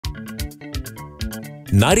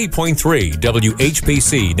90.3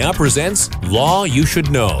 WHPC now presents Law You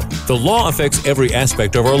Should Know. The law affects every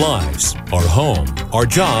aspect of our lives, our home, our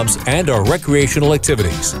jobs, and our recreational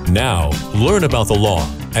activities. Now, learn about the law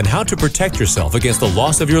and how to protect yourself against the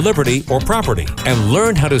loss of your liberty or property, and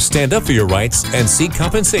learn how to stand up for your rights and seek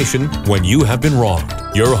compensation when you have been wronged.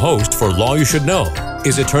 Your host for Law You Should Know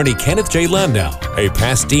is attorney Kenneth J. Landau, a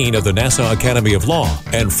past dean of the Nassau Academy of Law,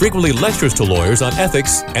 and frequently lectures to lawyers on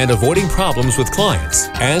ethics and avoiding problems with clients,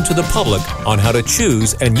 and to the public on how to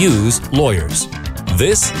choose and use lawyers.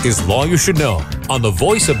 This is Law You Should Know on the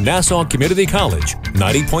voice of Nassau Community College,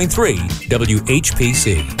 90.3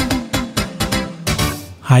 WHPC.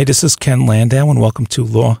 Hi, this is Ken Landau, and welcome to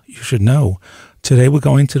Law You Should Know. Today we're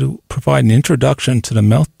going to provide an introduction to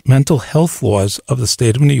the mental health laws of the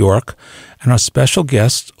state of New York, and our special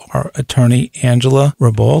guests are attorney Angela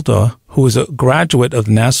Ribaudo, who is a graduate of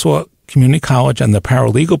the Nassau Community College and the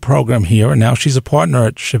paralegal program here, and now she's a partner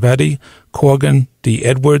at Schiavetti Corgan, D.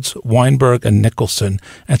 Edwards, Weinberg, and Nicholson,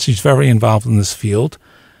 and she's very involved in this field.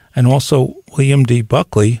 And also William D.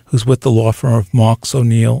 Buckley, who's with the law firm of Marks,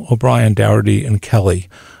 O'Neill, O'Brien, Doherty and Kelly.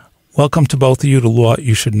 Welcome to both of you to Law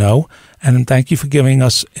You Should Know, and thank you for giving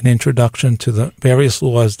us an introduction to the various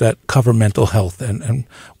laws that cover mental health, and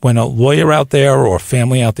when a lawyer out there or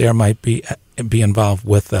family out there might be involved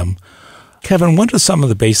with them. Kevin, what are some of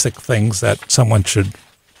the basic things that someone should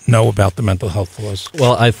know about the mental health laws?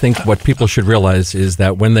 Well, I think what people should realize is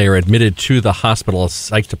that when they are admitted to the hospital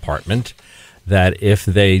psych department, that if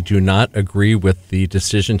they do not agree with the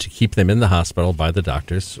decision to keep them in the hospital by the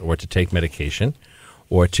doctors or to take medication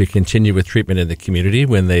or to continue with treatment in the community,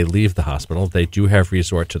 when they leave the hospital, they do have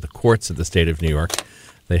resort to the courts of the state of New York.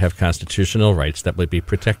 They have constitutional rights that would be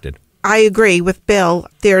protected. I agree with Bill.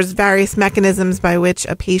 There's various mechanisms by which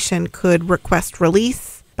a patient could request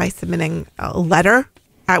release by submitting a letter,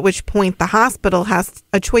 at which point the hospital has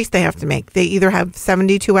a choice they have to make. They either have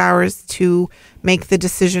 72 hours to make the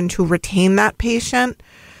decision to retain that patient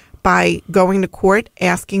by going to court,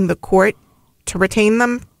 asking the court to retain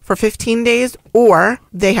them for 15 days, or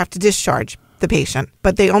they have to discharge the patient.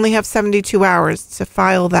 But they only have 72 hours to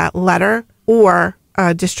file that letter or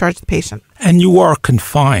discharge the patient. And you are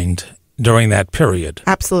confined during that period.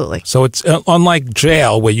 Absolutely. So it's unlike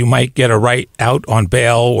jail, where you might get a right out on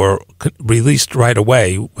bail or released right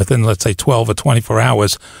away within, let's say, 12 or 24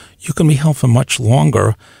 hours. You can be held for much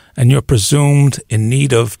longer, and you're presumed in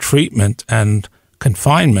need of treatment and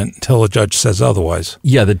confinement until a judge says otherwise.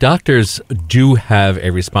 Yeah, the doctors do have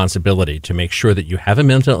a responsibility to make sure that you have a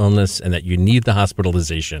mental illness and that you need the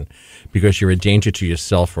hospitalization because you're a danger to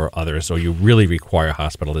yourself or others, or you really require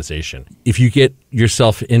hospitalization. If you get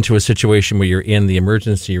yourself into a situation where you're in the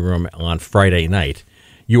emergency room on Friday night,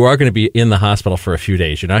 you are going to be in the hospital for a few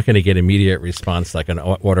days. You're not going to get immediate response like an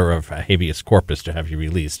order of habeas corpus to have you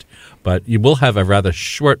released, but you will have a rather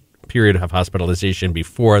short period of hospitalization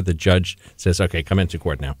before the judge says, okay, come into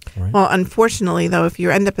court now. Right? Well, unfortunately, though, if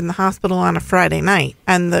you end up in the hospital on a Friday night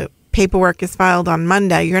and the paperwork is filed on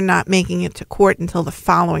Monday, you're not making it to court until the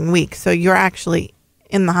following week. So you're actually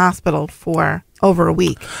in the hospital for over a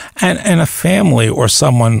week. And a family or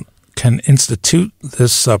someone can institute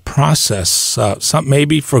this process, some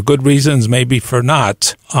maybe for good reasons, maybe for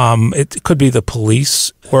not. It could be the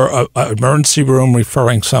police or an emergency room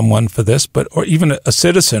referring someone for this, or even a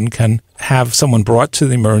citizen can have someone brought to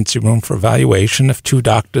the emergency room for evaluation if two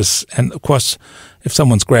doctors, and of course, if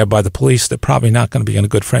someone's grabbed by the police, they're probably not going to be in a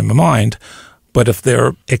good frame of mind. But if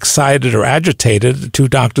they're excited or agitated, the two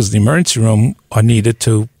doctors in the emergency room are needed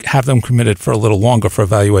to have them committed for a little longer for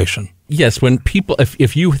evaluation. Yes, when people,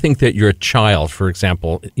 if you think that your child, for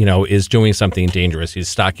example, is doing something dangerous, he's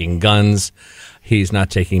stocking guns, he's not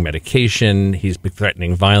taking medication, he's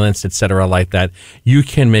threatening violence, etc., like that, you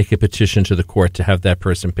can make a petition to the court to have that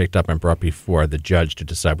person picked up and brought before the judge to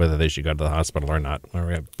decide whether they should go to the hospital or not. All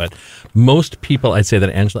right. But most people, I'd say that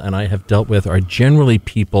Angela and I have dealt with, are generally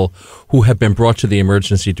people who have been brought to the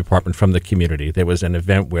emergency department from the community. There was an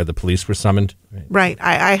event where the police were summoned. Right.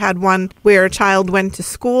 I had one where a child went to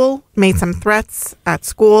school, made some threats at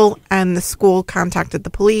school, and the school contacted the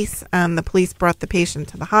police, and the police brought the patient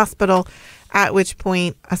to the hospital, at which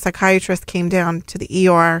point a psychiatrist came down to the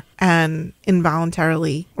ER and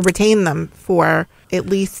involuntarily retained them for at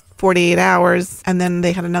least 48 hours, and then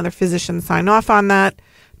they had another physician sign off on that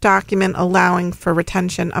document allowing for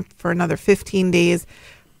retention up for another 15 days.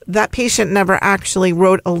 That patient never actually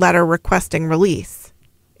wrote a letter requesting release.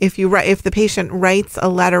 If the patient writes a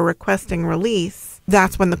letter requesting release,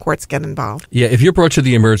 that's when the courts get involved. Yeah, if you're brought to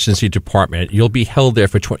the emergency department, you'll be held there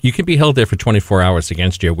you can be held there for 24 hours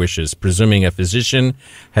against your wishes, presuming a physician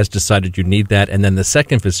has decided you need that, and then the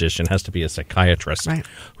second physician has to be a psychiatrist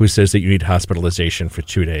who says that you need hospitalization for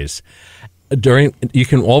 2 days. You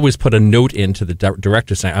can always put a note into the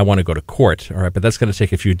director saying, I want to go to court, all right, but that's going to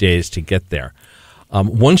take a few days to get there.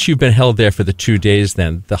 Once you've been held there for the 2 days,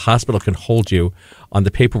 then the hospital can hold you on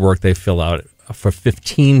the paperwork they fill out for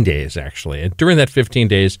 15 days, actually. And during that 15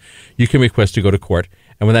 days, you can request to go to court.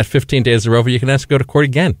 And when that 15 days are over, you can ask to go to court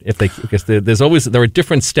again because there are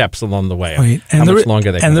different steps along the way. Right. And how much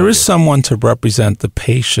longer they can and there hold is you. someone to represent the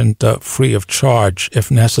patient free of charge, if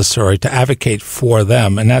necessary, to advocate for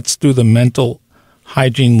them. And that's through the mental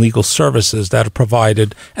hygiene legal services that are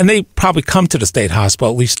provided. And they probably come to the state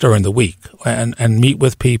hospital at least during the week and meet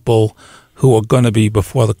with people who are going to be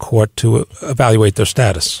before the court to evaluate their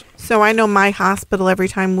status. So I know my hospital, every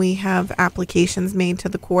time we have applications made to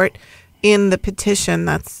the court, in the petition,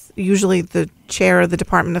 that's usually the chair of the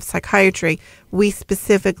Department of Psychiatry, we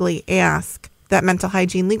specifically ask that mental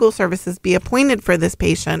hygiene legal services be appointed for this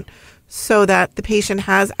patient so that the patient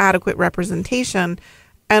has adequate representation.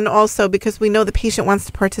 And also because we know the patient wants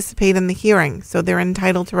to participate in the hearing, so they're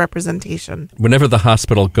entitled to representation. Whenever the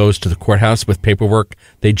hospital goes to the courthouse with paperwork,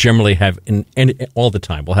 they generally have, all the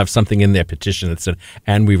time, will have something in their petition that said,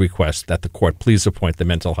 and we request that the court please appoint the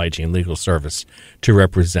mental hygiene legal service to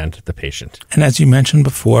represent the patient. And as you mentioned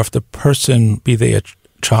before, if the person, be they a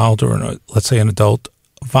child or, let's say, an adult,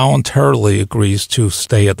 voluntarily agrees to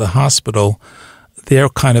stay at the hospital, they're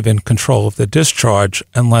kind of in control of the discharge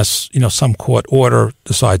unless, some court order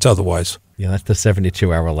decides otherwise. Yeah, that's the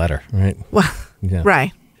 72-hour letter, right? Well, yeah.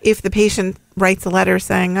 Right. If the patient writes a letter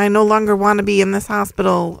saying, I no longer want to be in this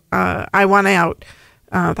hospital, I want out,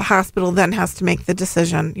 the hospital then has to make the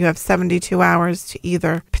decision. You have 72 hours to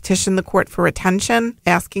either petition the court for retention,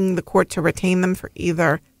 asking the court to retain them for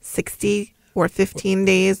either 60 or 15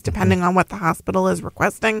 days, depending on what the hospital is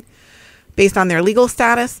requesting, based on their legal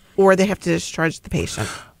status, or they have to discharge the patient.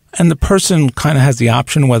 And the person kind of has the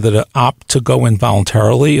option whether to opt to go in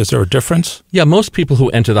voluntarily. Is there a difference? Yeah, most people who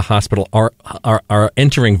enter the hospital are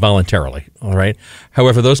entering voluntarily, all right?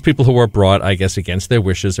 However, those people who are brought, I guess, against their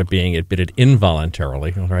wishes are being admitted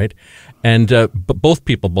involuntarily, all right? And both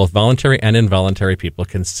voluntary and involuntary people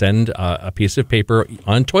can send a piece of paper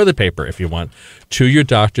on toilet paper, if you want, to your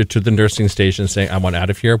doctor, to the nursing station saying, I want out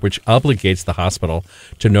of here, which obligates the hospital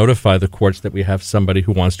to notify the courts that we have somebody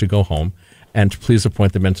who wants to go home, and please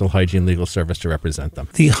appoint the mental hygiene legal service to represent them.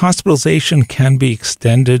 The hospitalization can be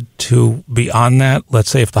extended to beyond that. Let's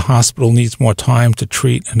say if the hospital needs more time to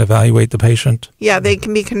treat and evaluate the patient. Yeah, they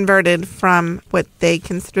can be converted from what they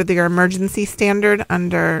consider their emergency standard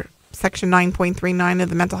under Section 9.39 of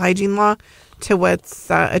the mental hygiene law to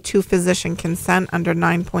what's a two-physician consent under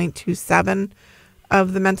 9.27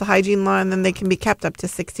 of the mental hygiene law, and then they can be kept up to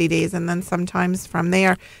 60 days. And then sometimes from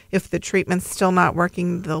there, if the treatment's still not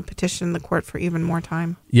working, they'll petition the court for even more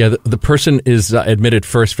time. Yeah, the person is admitted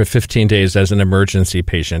first for 15 days as an emergency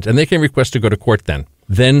patient, and they can request to go to court then.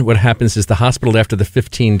 Then what happens is the hospital, after the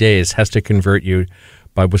 15 days, has to convert you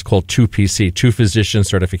by what's called 2PC, two physician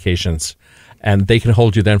certifications. And they can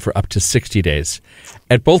hold you then for up to 60 days.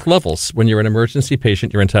 At both levels, when you're an emergency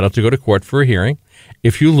patient, you're entitled to go to court for a hearing.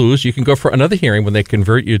 If you lose, you can go for another hearing when they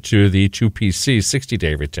convert you to the 2PC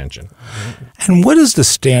 60-day retention. And what is the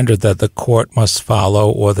standard that the court must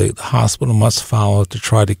follow or the hospital must follow to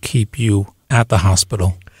try to keep you at the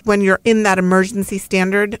hospital? When you're in that emergency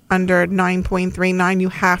standard under 9.39, you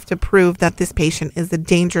have to prove that this patient is a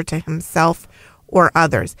danger to himself or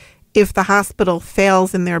others. If the hospital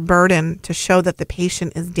fails in their burden to show that the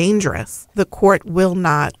patient is dangerous, the court will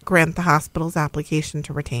not grant the hospital's application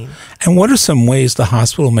to retain. And what are some ways the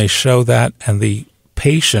hospital may show that and the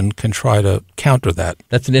patient can try to counter that?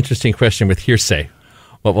 That's an interesting question with hearsay.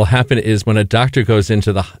 What will happen is when a doctor goes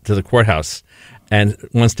into the courthouse and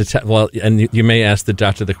wants to and you may ask the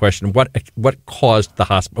doctor the question, what caused the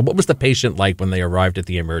hospital? What was the patient like when they arrived at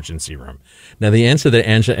the emergency room? Now, the answer that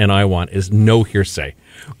Anja and I want is no hearsay.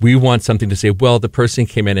 We want something to say, well, the person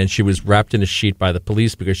came in and she was wrapped in a sheet by the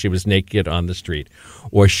police because she was naked on the street,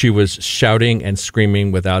 or she was shouting and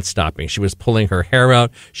screaming without stopping. She was pulling her hair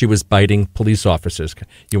out. She was biting police officers.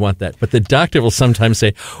 You want that. But the doctor will sometimes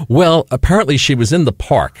say, well, apparently she was in the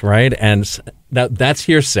park, right? And now, that's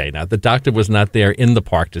hearsay. Now, the doctor was not there in the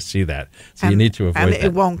park to see that. So you need to avoid that. And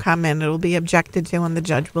it won't come in. It will be objected to, and the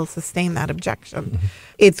judge will sustain that objection. Mm-hmm.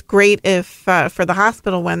 It's great if, for the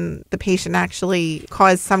hospital, when the patient actually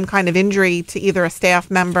caused some kind of injury to either a staff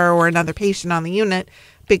member or another patient on the unit,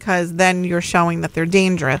 because then you're showing that they're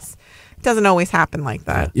dangerous. doesn't always happen like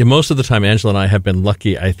that. Yeah, most of the time, Angela and I have been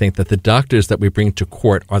lucky, I think, that the doctors that we bring to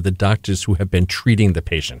court are the doctors who have been treating the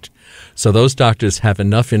patient. So those doctors have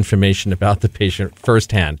enough information about the patient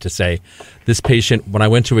firsthand to say, this patient, when I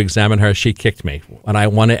went to examine her, she kicked me. When I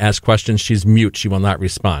want to ask questions, she's mute. She will not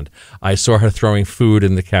respond. I saw her throwing food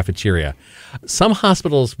in the cafeteria. Some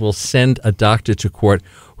hospitals will send a doctor to court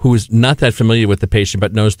who is not that familiar with the patient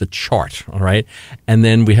but knows the chart, all right? And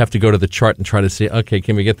then we have to go to the chart and try to say, okay,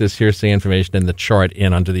 can we get this hearsay information in the chart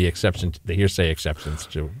in under the exception, the hearsay exceptions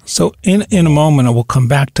too? So in a moment, I will come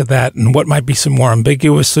back to that and what might be some more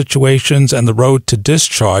ambiguous situations and the road to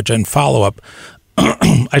discharge and follow-up.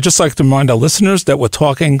 I'd just like to remind our listeners that we're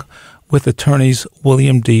talking with attorneys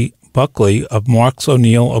William D. Buckley of Marks,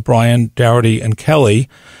 O'Neill, O'Brien, Doherty and Kelly,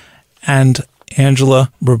 and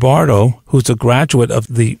Angela Ribaudo, who's a graduate of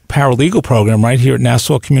the paralegal program right here at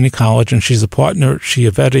Nassau Community College, and she's a partner at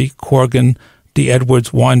Schiavetti, Corgan, D.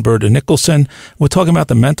 Edwards, Weinberg, and Nicholson. We're talking about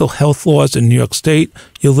the mental health laws in New York State.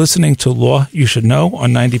 You're listening to Law You Should Know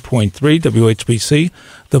on 90.3 WHPC,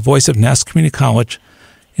 the voice of Nassau Community College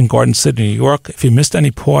in Garden City, New York. If you missed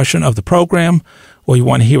any portion of the program or you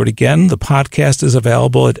want to hear it again, the podcast is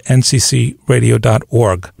available at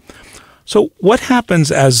nccradio.org. So what happens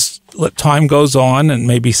as time goes on and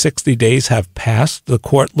maybe 60 days have passed? The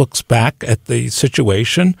court looks back at the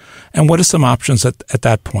situation, and what are some options at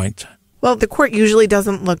that point? Well, the court usually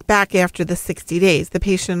doesn't look back after the 60 days. The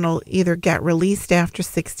patient will either get released after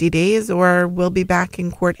 60 days or will be back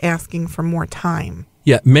in court asking for more time.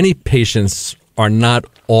 Yeah, many patients are not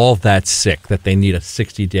all that sick that they need a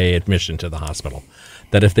 60-day admission to the hospital.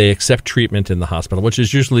 That if they accept treatment in the hospital, which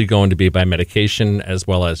is usually going to be by medication as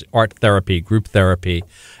well as art therapy, group therapy,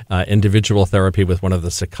 individual therapy with one of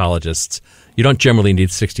the psychologists, you don't generally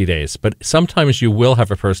need 60 days. But sometimes you will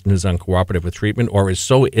have a person who's uncooperative with treatment or is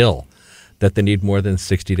so ill that they need more than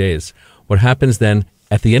 60 days. What happens then,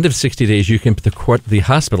 at the end of 60 days, the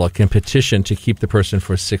hospital can petition to keep the person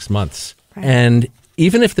for 6 months. Right. And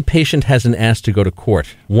even if the patient hasn't asked to go to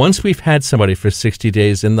court, once we've had somebody for 60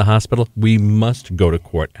 days in the hospital, we must go to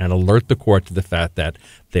court and alert the court to the fact that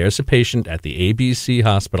there's a patient at the ABC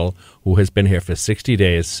hospital who has been here for 60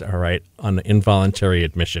 days, all right, on involuntary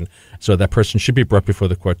admission. So that person should be brought before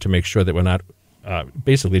the court to make sure that we're not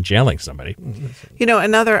basically jailing somebody. You know,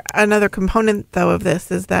 another component, though, of this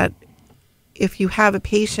is that if you have a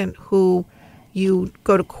patient who you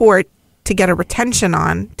go to court to get a retention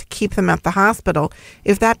on to keep them at the hospital,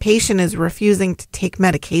 if that patient is refusing to take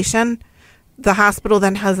medication, the hospital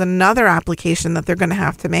then has another application that they're going to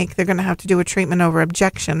have to make. They're going to have to do a treatment over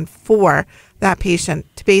objection for that patient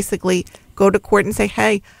to basically go to court and say,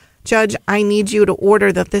 hey, judge, I need you to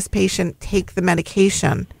order that this patient take the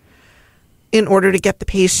medication in order to get the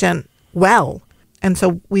patient well. And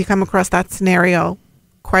so we come across that scenario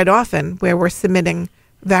quite often where we're submitting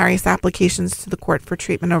various applications to the court for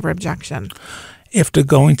treatment over objection. If they're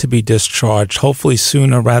going to be discharged, hopefully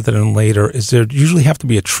sooner rather than later, is there usually have to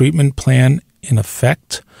be a treatment plan in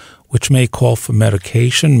effect, which may call for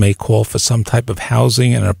medication, may call for some type of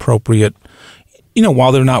housing and appropriate,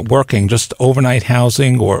 while they're not working, just overnight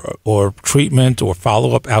housing or treatment or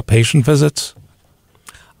follow-up outpatient visits?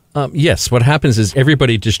 Yes. What happens is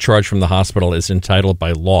everybody discharged from the hospital is entitled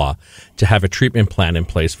by law to have a treatment plan in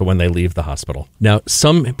place for when they leave the hospital. Now,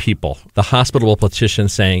 some people, the hospital will petition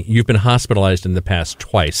saying, you've been hospitalized in the past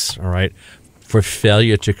twice, all right, for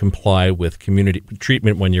failure to comply with community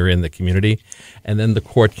treatment when you're in the community. And then the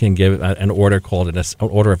court can give an order called an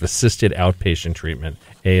order of assisted outpatient treatment,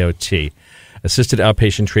 AOT. Assisted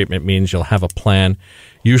outpatient treatment means you'll have a plan.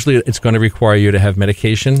 Usually it's going to require you to have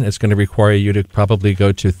medication. It's going to require you to probably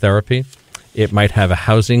go to therapy. It might have a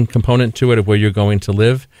housing component to it of where you're going to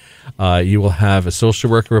live. You will have a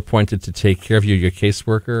social worker appointed to take care of you, your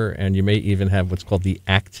caseworker, and you may even have what's called the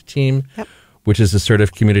ACT team, which is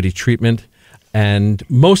assertive community treatment. And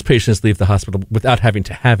most patients leave the hospital without having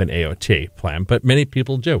to have an AOT plan, but many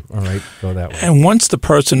people do, all right, go that way. And once the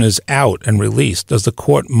person is out and released, does the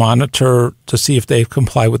court monitor to see if they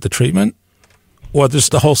comply with the treatment? Or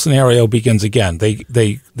just the whole scenario begins again?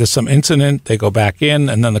 There's some incident, they go back in,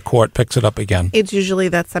 and then the court picks it up again? It's usually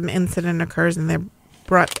that some incident occurs and they're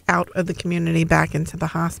brought out of the community back into the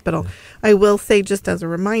hospital. I will say, just as a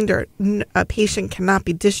reminder, a patient cannot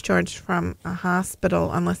be discharged from a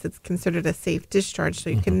hospital unless it's considered a safe discharge. So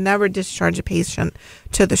you can never discharge a patient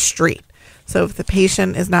to the street. So if the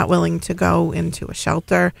patient is not willing to go into a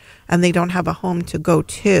shelter and they don't have a home to go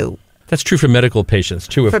to. That's true for medical patients,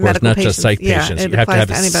 too, of course, not just psych patients. You have to have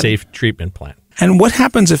a safe treatment plan. And what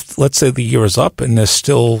happens if, let's say, the year is up and they're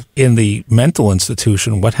still in the mental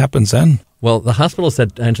institution? What happens then? Well, the hospitals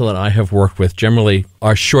that Angela and I have worked with generally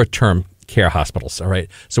are short-term care hospitals, all right?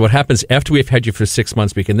 So what happens after we've had you for 6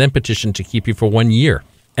 months, we can then petition to keep you for 1 year.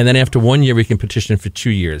 And then after 1 year, we can petition for 2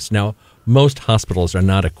 years. Now, most hospitals are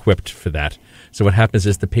not equipped for that. So what happens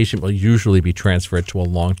is the patient will usually be transferred to a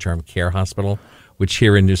long-term care hospital, which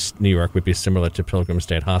here in New York would be similar to Pilgrim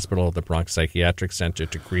State Hospital, the Bronx Psychiatric Center,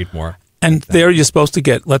 to Creedmoor. And there you're supposed to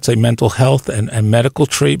get, let's say, mental health and medical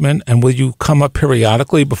treatment. And will you come up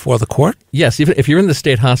periodically before the court? Yes. Even if you're in the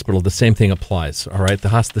state hospital, the same thing applies. All right.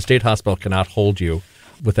 The state hospital cannot hold you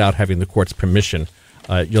without having the court's permission.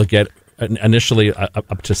 You'll get initially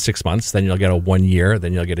up to 6 months. Then you'll get a 1 year.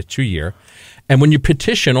 Then you'll get a 2 year. And when you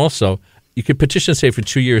petition also, you could petition, say, for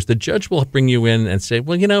 2 years. The judge will bring you in and say,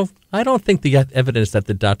 well, I don't think the evidence that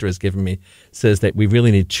the doctor has given me says that we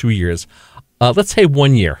really need 2 years. Let's say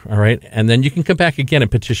 1 year, all right? And then you can come back again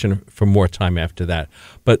and petition for more time after that.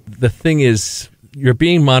 But the thing is, you're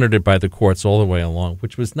being monitored by the courts all the way along,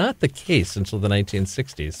 which was not the case until the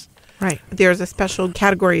 1960s. Right. There's a special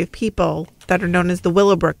category of people that are known as the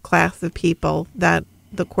Willowbrook class of people that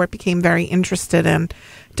the court became very interested in.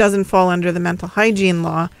 Doesn't fall under the mental hygiene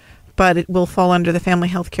law, but it will fall under the Family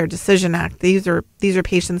Health Care Decision Act. These are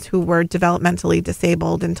patients who were developmentally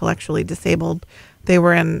disabled, intellectually disabled. They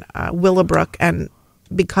were in Willowbrook, and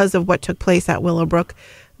because of what took place at Willowbrook,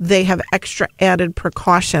 they have extra added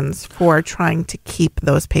precautions for trying to keep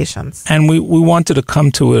those patients. And we wanted to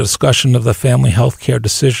come to a discussion of the Family Health Care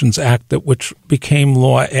Decisions Act, which became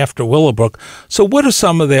law after Willowbrook. So what are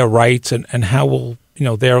some of their rights, and how will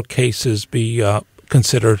their cases be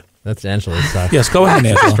considered? That's Angela's side. Yes, go ahead,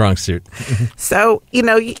 Angela. Strong suit. So,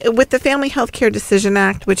 with the Family Health Care Decision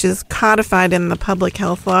Act, which is codified in the public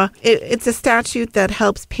health law, it's a statute that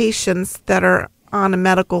helps patients that are on a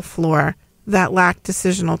medical floor that lack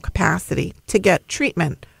decisional capacity to get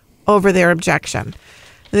treatment over their objection.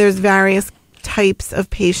 There's various types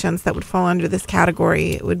of patients that would fall under this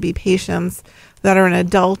category. It would be patients that are an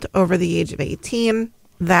adult over the age of 18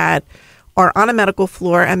 that are on a medical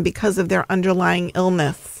floor, and because of their underlying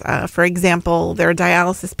illness, for example, they're a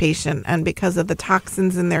dialysis patient, and because of the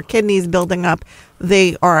toxins in their kidneys building up,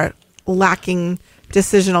 they are lacking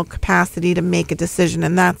decisional capacity to make a decision.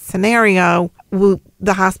 In that scenario,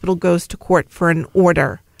 the hospital goes to court for an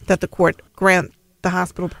order that the court grant the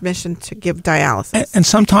hospital permission to give dialysis. And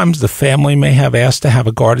sometimes the family may have asked to have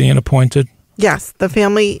a guardian appointed? Yes,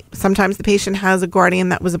 sometimes the patient has a guardian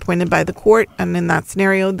that was appointed by the court, and in that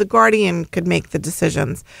scenario, the guardian could make the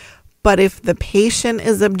decisions. But if the patient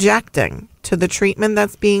is objecting to the treatment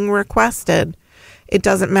that's being requested, it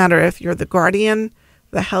doesn't matter if you're the guardian,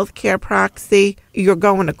 the healthcare proxy, you're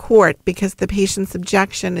going to court because the patient's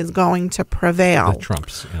objection is going to prevail. The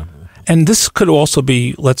trumps, yeah. And this could also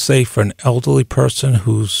be, let's say, for an elderly person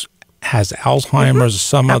who has Alzheimer's or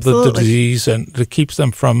some other disease, and it keeps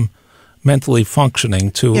them from mentally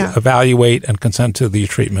functioning to evaluate and consent to the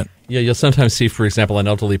treatment. Yeah, you'll sometimes see, for example, an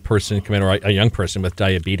elderly person come in, or a young person with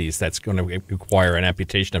diabetes that's going to require an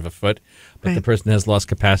amputation of a foot, but the person has lost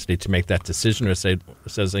capacity to make that decision, or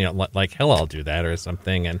says, like, hell, I'll do that, or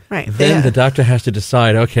something. And then the doctor has to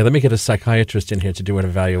decide, okay, let me get a psychiatrist in here to do an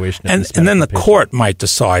evaluation of this. And then the court might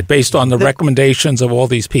decide based on the recommendations of all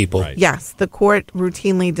these people. Right. Yes, the court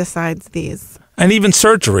routinely decides these. And even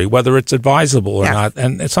surgery, whether it's advisable or not.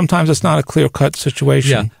 And sometimes it's not a clear-cut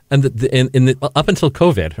situation. Yeah. And up until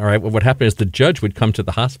COVID, all right, what happened is the judge would come to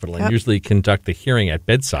the hospital and usually conduct the hearing at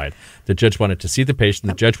bedside. The judge wanted to see the patient.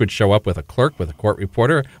 The judge would show up with a clerk, with a court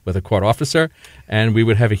reporter, with a court officer, and we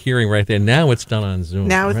would have a hearing right there. Now it's done on Zoom.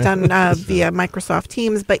 It's done via Microsoft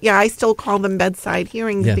Teams. But, I still call them bedside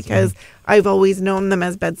hearings because I've always known them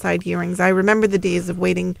as bedside hearings. I remember the days of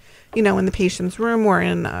waiting, in the patient's room or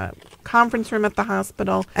in a conference room at the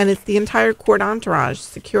hospital, and it's the entire court entourage,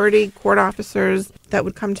 security, court officers that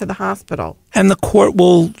would come to the hospital. And the court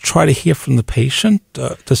will try to hear from the patient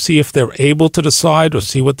to see if they're able to decide or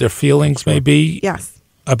see what their feelings may be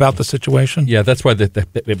about the situation? Yeah, that's why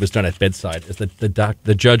it was done at bedside. Is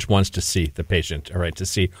the judge wants to see the patient, all right, to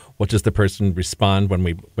see what does the person respond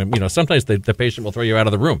when sometimes the patient will throw you out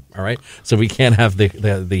of the room, all right? So we can't have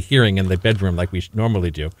the hearing in the bedroom like we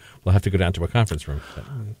normally do. We'll have to go down to a conference room.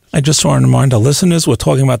 I just want to remind our listeners, we're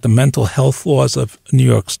talking about the mental health laws of New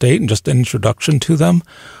York State and just an introduction to them.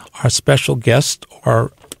 Our special guests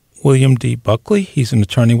are William D. Buckley. He's an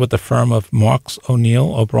attorney with the firm of Marks,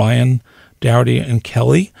 O'Neill, O'Brien, Doherty and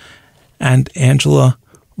Kelly, and Angela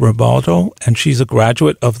Ribaudo, and she's a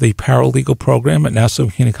graduate of the paralegal program at Nassau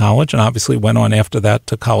Community College, and obviously went on after that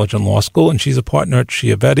to college and law school, and she's a partner at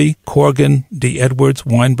Schiavetti, Corgan, D. Edwards,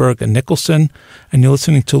 Weinberg, and Nicholson, and you're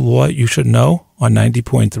listening to Law You Should Know on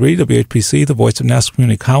 90.3 WHPC, the voice of Nassau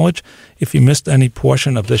Community College. If you missed any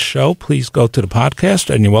portion of this show, please go to the podcast,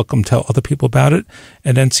 and you're welcome to tell other people about it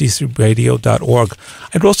at nccradio.org.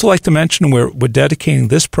 I'd also like to mention we're dedicating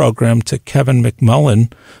this program to Kevin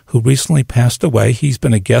McMullen, who recently passed away. He's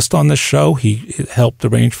been a guest on the show. He helped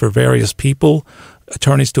arrange for various people,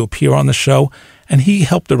 attorneys, to appear on the show. And he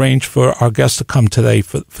helped arrange for our guest to come today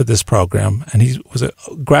for this program. And he was a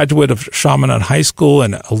graduate of Chaminade High School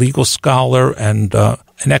and a legal scholar and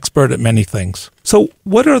an expert at many things. So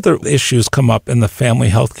what other issues come up in the Family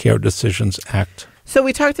Health Care Decisions Act? So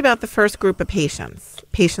we talked about the first group of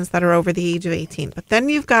patients that are over the age of 18. But then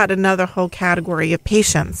you've got another whole category of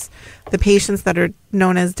patients, the patients that are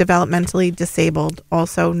known as developmentally disabled,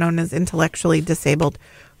 also known as intellectually disabled,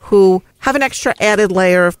 who have an extra added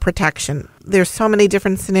layer of protection. There's so many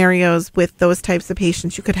different scenarios with those types of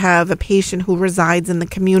patients. You could have a patient who resides in the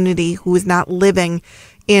community who is not living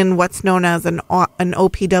in what's known as an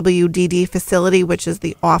OPWDD facility, which is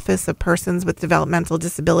the Office of Persons with Developmental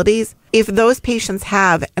Disabilities. If those patients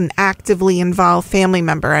have an actively involved family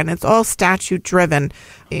member, and it's all statute driven,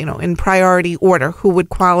 in priority order, who would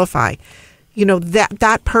qualify,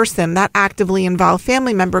 that person, that actively involved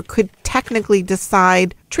family member, could technically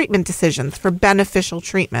decide treatment decisions for beneficial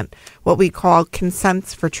treatment, what we call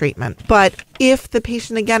consents for treatment. But if the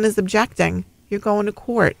patient, again, is objecting, you're going to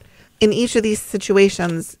court. In each of these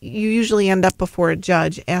situations, you usually end up before a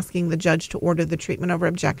judge, asking the judge to order the treatment over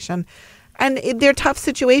objection. And they're tough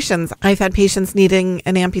situations. I've had patients needing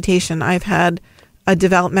an amputation. I've had a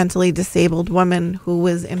developmentally disabled woman who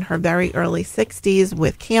was in her very early 60s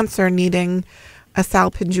with cancer needing a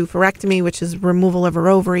salpingoophorectomy, which is removal of her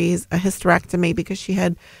ovaries, a hysterectomy because she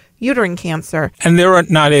had uterine cancer. And they're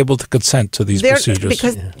not able to consent to these procedures.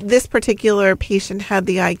 Because this particular patient had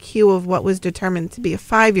the IQ of what was determined to be a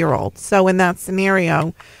 5-year-old. So in that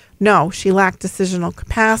scenario, no, she lacked decisional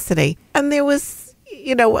capacity. And there was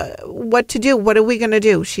what to do. What are we going to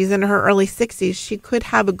do? She's in her early 60s. She could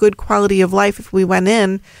have a good quality of life if we went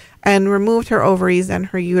in and removed her ovaries and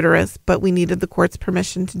her uterus, but we needed the court's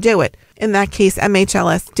permission to do it. In that case,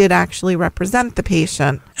 MHLS did actually represent the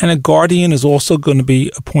patient. And a guardian is also going to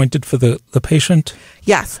be appointed for the patient?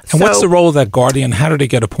 Yes. And what's the role of that guardian? How do they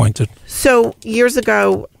get appointed? So years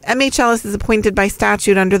ago, MHLS is appointed by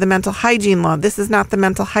statute under the mental hygiene law. This is not the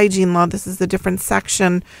mental hygiene law. This is a different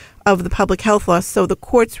section of the public health law. So the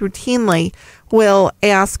courts routinely will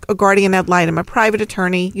ask a guardian ad litem, a private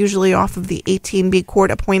attorney, usually off of the 18B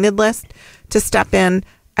court appointed list, to step in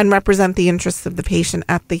and represent the interests of the patient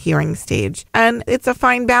at the hearing stage. And it's a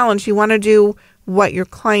fine balance. You want to do what your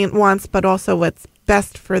client wants, but also what's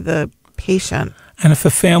best for the patient. And if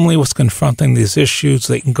a family was confronting these issues,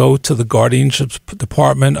 they can go to the guardianship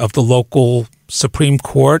department of the local Supreme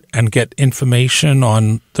Court and get information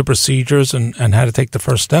on the procedures and how to take the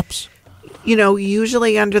first steps?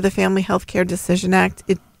 Usually under the Family Health Care Decision Act,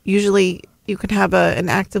 you could have an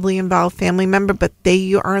actively involved family member, but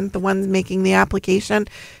they aren't the ones making the application.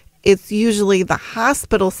 It's usually the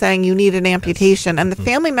hospital saying you need an amputation, and the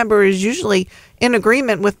family member is usually in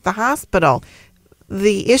agreement with the hospital.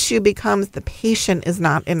 The issue becomes the patient is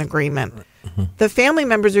not in agreement. Mm-hmm. The family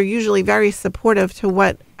members are usually very supportive to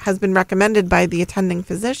what has been recommended by the attending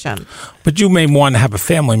physician. But you may want to have a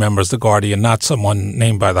family member as the guardian, not someone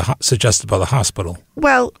named suggested by the hospital.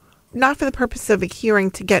 Well, not for the purpose of a hearing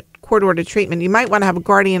to get court-ordered treatment. You might want to have a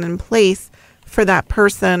guardian in place for that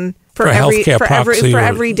person for every day,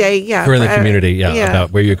 for in the community,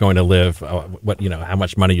 about where you're going to live, how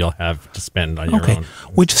much money you'll have to spend on your own.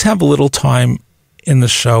 We just have a little time in the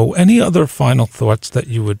show. Any other final thoughts that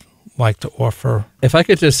you would like to offer? If I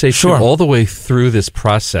could just say, sure. All the way through this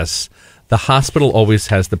process, the hospital always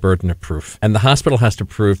has the burden of proof. And the hospital has to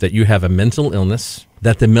prove that you have a mental illness,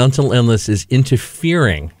 that the mental illness is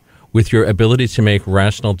interfering with your ability to make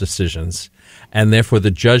rational decisions, and therefore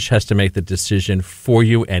the judge has to make the decision for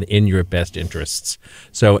you and in your best interests.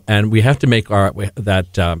 So, and we have to make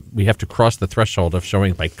we have to cross the threshold of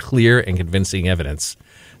showing by clear and convincing evidence.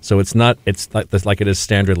 So it's like it is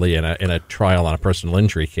standardly in a trial on a personal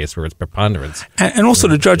injury case where it's preponderance. And also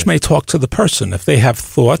the judge may talk to the person if they have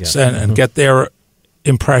thoughts and get their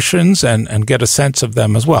impressions and get a sense of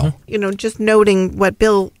them as well. Just noting what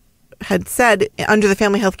Bill had said, under the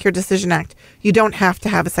Family Health Care Decision Act, you don't have to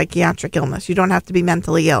have a psychiatric illness. You don't have to be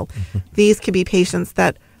mentally ill. Mm-hmm. These could be patients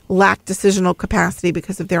that lack decisional capacity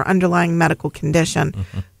because of their underlying medical condition.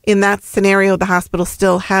 Mm-hmm. In that scenario, the hospital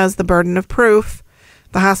still has the burden of proof.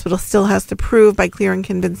 The hospital still has to prove by clear and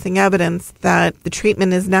convincing evidence that the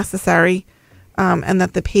treatment is necessary and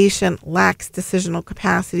that the patient lacks decisional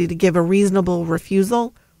capacity to give a reasonable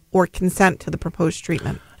refusal or consent to the proposed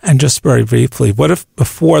treatment. And just very briefly, what if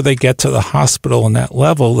before they get to the hospital in that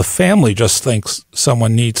level, the family just thinks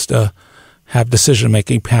someone needs to have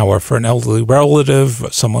decision-making power for an elderly relative,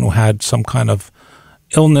 someone who had some kind of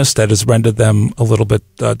illness that has rendered them a little bit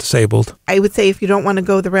disabled? I would say if you don't want to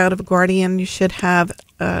go the route of a guardian, you should have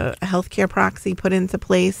a healthcare proxy put into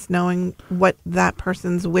place, knowing what that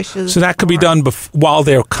person's wishes. So that could be done while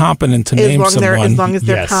they're competent to name someone. As long as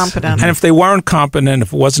they're competent. And if they weren't competent,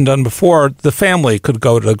 if it wasn't done before, the family could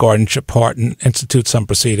go to the guardianship part and institute some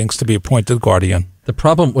proceedings to be appointed guardian. The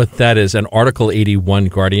problem with that is an Article 81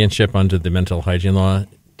 guardianship under the mental hygiene law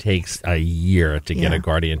takes a year to get a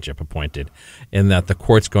guardianship appointed, in that the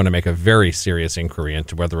court's going to make a very serious inquiry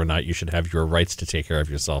into whether or not you should have your rights to take care of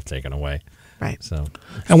yourself taken away. Right. So,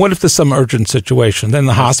 and what if there's some urgent situation? Then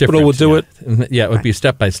the hospital will do it? Yeah, it would be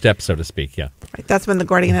step by step, so to speak, yeah. Right. That's when the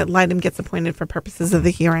guardian ad litem gets appointed for purposes of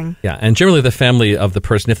the hearing. Yeah, and generally the family of the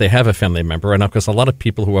person, if they have a family member, and of course a lot of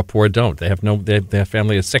people who are poor don't. They have their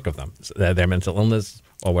family is sick of them, their mental illness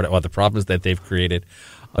or the problems that they've created.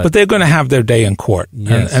 But they're going to have their day in court,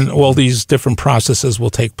 yes. and all these different processes will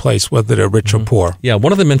take place, whether they're rich or poor. Yeah,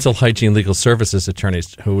 one of the mental hygiene legal services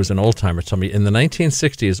attorneys, who was an old-timer, told me in the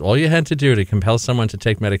 1960s, all you had to do to compel someone to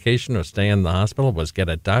take medication or stay in the hospital was get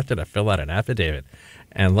a doctor to fill out an affidavit.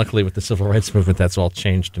 And luckily with the civil rights movement, that's all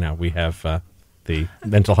changed now. We have the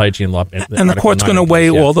mental hygiene law. And the court's going to weigh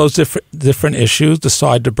all those different issues,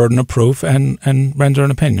 decide the burden of proof, and render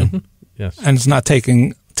an opinion. Mm-hmm. Yes. And it's not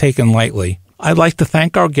taken lightly. I'd like to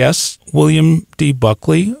thank our guests, William D.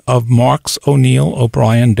 Buckley of Marks, O'Neill,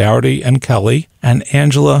 O'Brien, Doherty and Kelly, and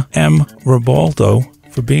Angela M. Ribaudo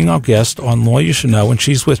for being our guest on Law You Should Know. And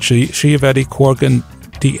she's with Schiavetti, Corgan,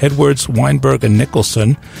 D. Edwards, Weinberg, and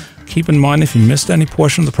Nicholson. Keep in mind, if you missed any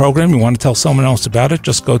portion of the program, you want to tell someone else about it,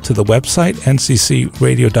 just go to the website,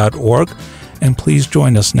 nccradio.org. And please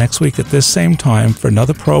join us next week at this same time for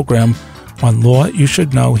another program on Law You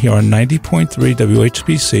Should Know here on 90.3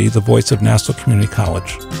 WHPC, the voice of Nassau Community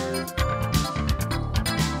College.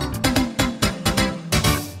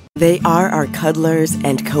 They are our cuddlers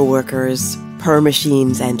and coworkers, purr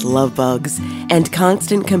machines and love bugs, and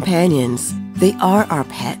constant companions. They are our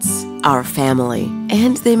pets, our family,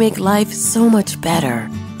 and they make life so much better.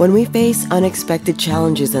 When we face unexpected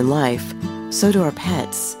challenges in life, so do our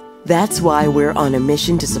pets. That's why we're on a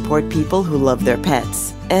mission to support people who love their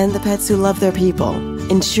pets and the pets who love their people,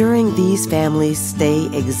 ensuring these families stay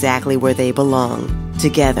exactly where they belong,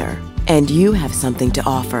 together. And you have something to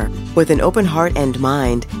offer. With an open heart and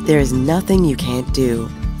mind, there is nothing you can't do.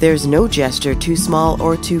 There's no gesture too small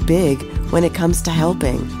or too big when it comes to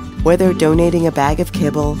helping. Whether donating a bag of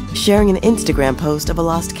kibble, sharing an Instagram post of a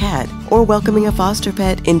lost cat, or welcoming a foster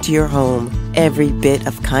pet into your home, every bit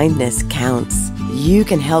of kindness counts. You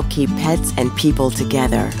can help keep pets and people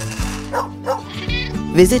together.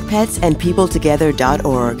 Visit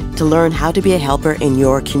petsandpeopletogether.org to learn how to be a helper in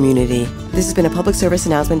your community. This has been a public service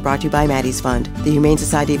announcement brought to you by Maddie's Fund, the Humane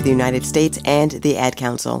Society of the United States, and the Ad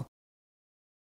Council.